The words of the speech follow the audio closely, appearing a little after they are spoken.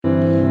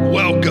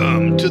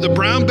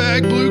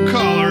Hashtag Blue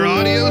Collar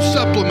Audio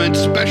Supplement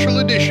Special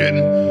Edition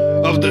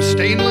of the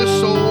Stainless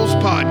Souls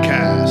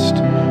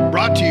Podcast.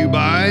 Brought to you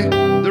by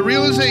the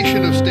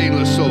Realization of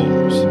Stainless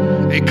Souls,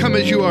 a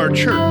come-as-you-are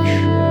church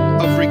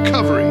of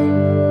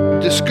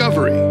recovery,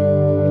 discovery,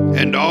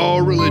 and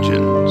all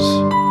religions.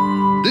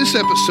 This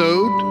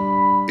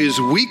episode is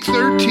Week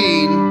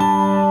 13,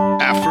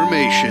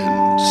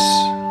 Affirmations.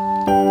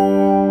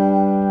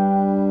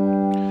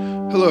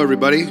 Hello,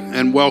 everybody,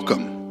 and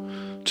welcome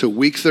to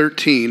Week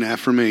 13,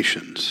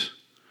 Affirmations.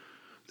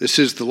 This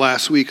is the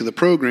last week of the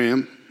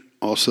program,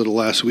 also the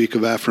last week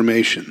of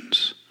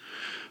Affirmations.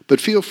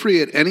 But feel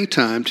free at any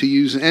time to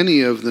use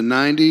any of the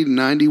 90 to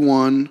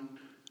 91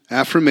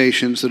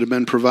 affirmations that have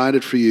been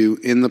provided for you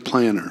in the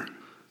planner.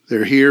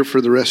 They're here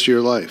for the rest of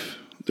your life.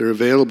 They're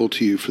available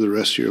to you for the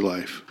rest of your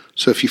life.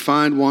 So if you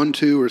find 1,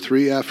 2, or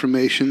 3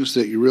 affirmations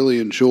that you really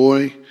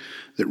enjoy,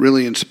 that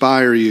really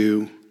inspire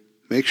you,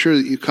 make sure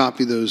that you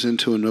copy those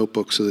into a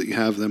notebook so that you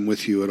have them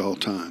with you at all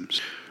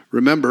times.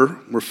 Remember,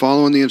 we're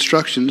following the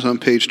instructions on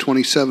page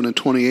 27 and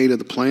 28 of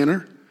the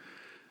planner.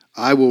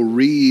 I will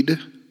read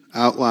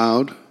out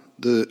loud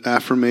the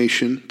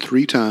affirmation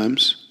 3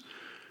 times.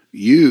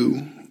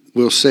 You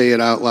will say it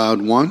out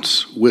loud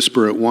once,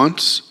 whisper it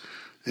once,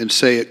 and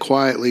say it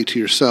quietly to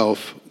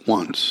yourself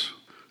once.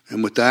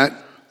 And with that,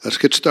 let's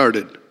get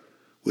started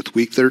with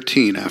Week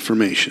 13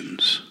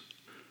 affirmations.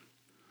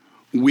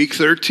 Week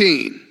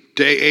 13.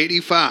 Day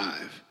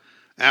 85,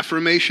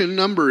 affirmation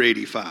number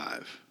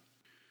 85.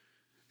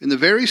 In the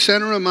very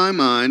center of my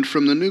mind,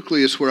 from the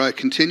nucleus where I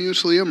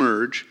continuously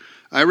emerge,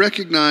 I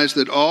recognize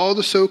that all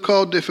the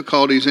so-called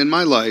difficulties in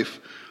my life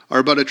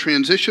are but a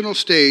transitional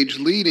stage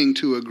leading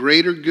to a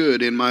greater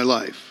good in my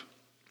life.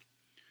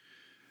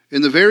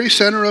 In the very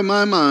center of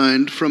my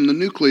mind, from the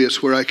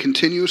nucleus where I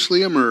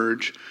continuously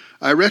emerge,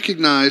 I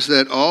recognize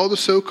that all the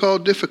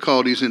so-called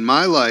difficulties in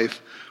my life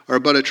are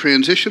but a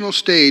transitional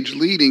stage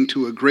leading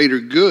to a greater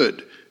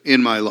good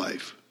in my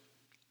life.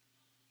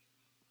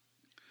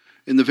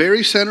 In the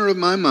very center of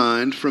my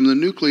mind, from the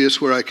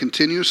nucleus where I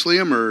continuously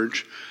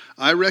emerge,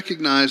 I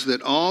recognize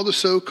that all the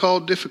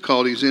so-called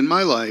difficulties in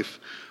my life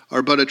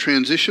are but a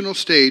transitional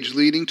stage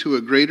leading to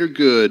a greater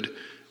good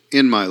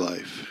in my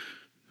life.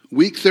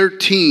 Week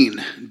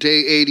 13,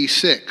 day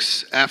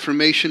 86,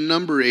 affirmation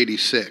number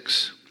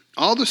 86.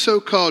 All the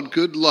so-called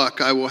good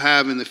luck I will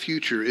have in the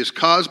future is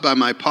caused by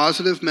my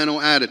positive mental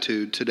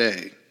attitude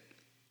today.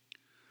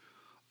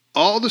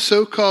 All the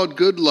so-called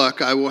good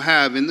luck I will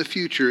have in the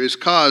future is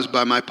caused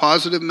by my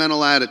positive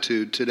mental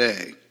attitude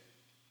today.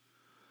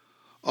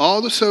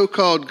 All the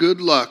so-called good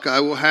luck I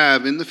will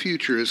have in the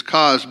future is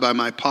caused by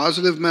my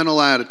positive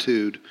mental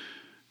attitude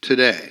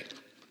today.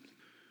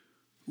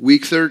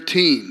 Week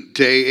 13,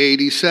 day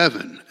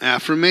 87,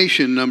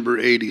 affirmation number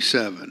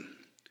 87.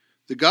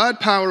 The God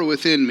power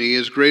within me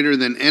is greater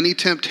than any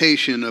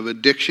temptation of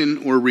addiction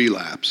or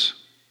relapse.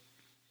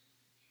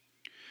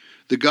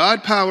 The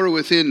God power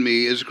within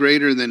me is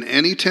greater than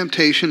any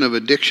temptation of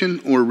addiction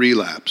or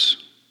relapse.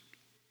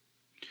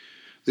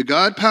 The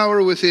God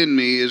power within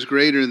me is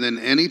greater than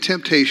any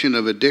temptation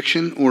of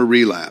addiction or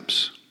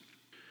relapse.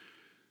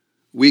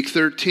 Week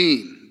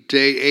 13,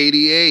 day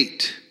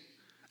 88,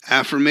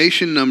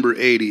 affirmation number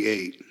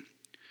 88.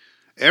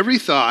 Every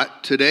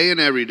thought, today and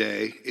every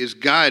day, is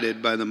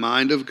guided by the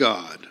mind of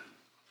God.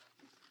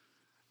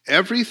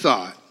 Every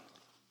thought,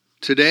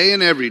 today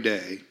and every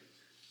day,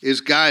 is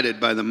guided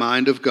by the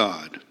mind of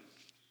God.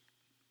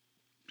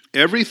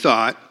 Every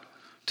thought,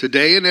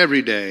 today and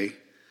every day,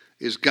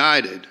 is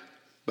guided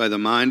by the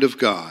mind of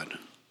God.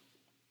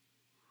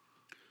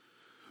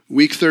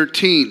 Week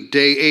 13,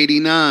 day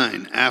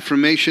 89,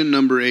 affirmation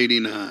number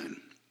 89.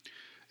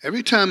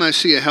 Every time I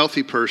see a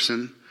healthy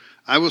person,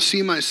 I will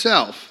see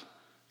myself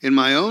in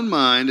my own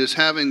mind as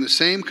having the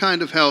same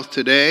kind of health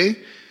today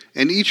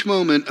and each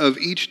moment of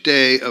each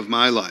day of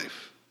my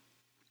life.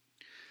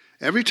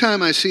 Every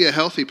time I see a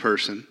healthy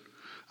person,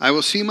 I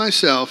will see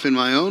myself in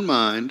my own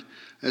mind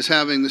as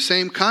having the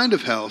same kind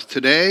of health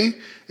today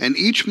and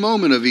each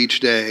moment of each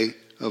day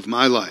of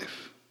my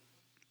life.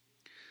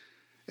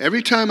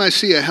 Every time I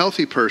see a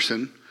healthy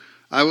person,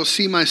 I will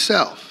see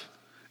myself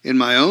in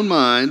my own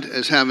mind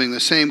as having the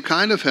same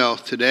kind of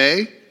health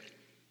today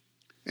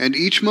and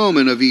each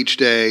moment of each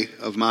day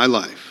of my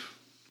life.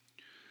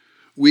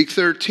 Week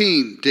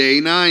 13, day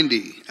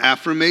 90,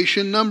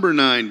 affirmation number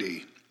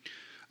 90.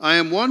 I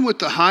am one with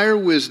the higher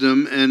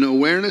wisdom and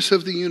awareness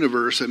of the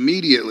universe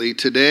immediately,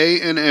 today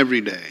and every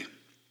day.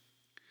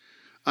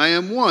 I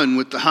am one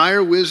with the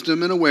higher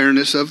wisdom and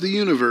awareness of the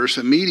universe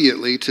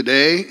immediately,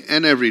 today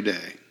and every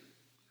day.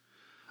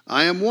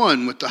 I am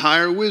one with the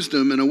higher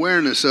wisdom and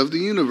awareness of the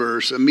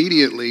universe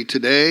immediately,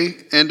 today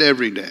and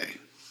every day.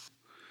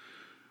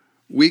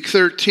 Week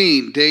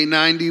 13, day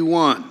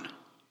 91,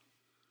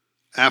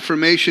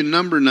 affirmation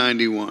number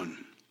 91.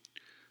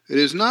 It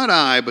is not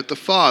I, but the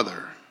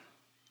Father,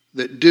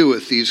 that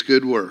doeth these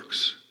good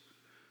works.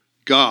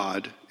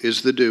 God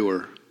is the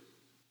doer.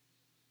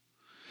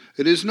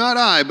 It is not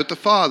I, but the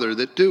Father,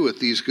 that doeth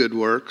these good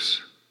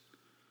works.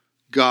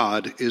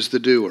 God is the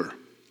doer.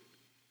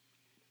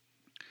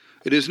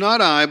 It is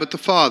not I, but the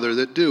Father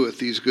that doeth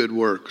these good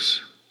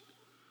works.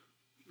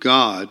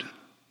 God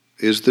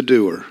is the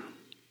doer.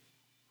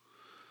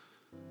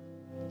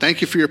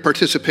 Thank you for your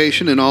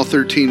participation in all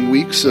 13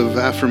 weeks of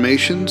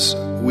Affirmations.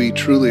 We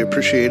truly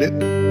appreciate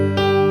it.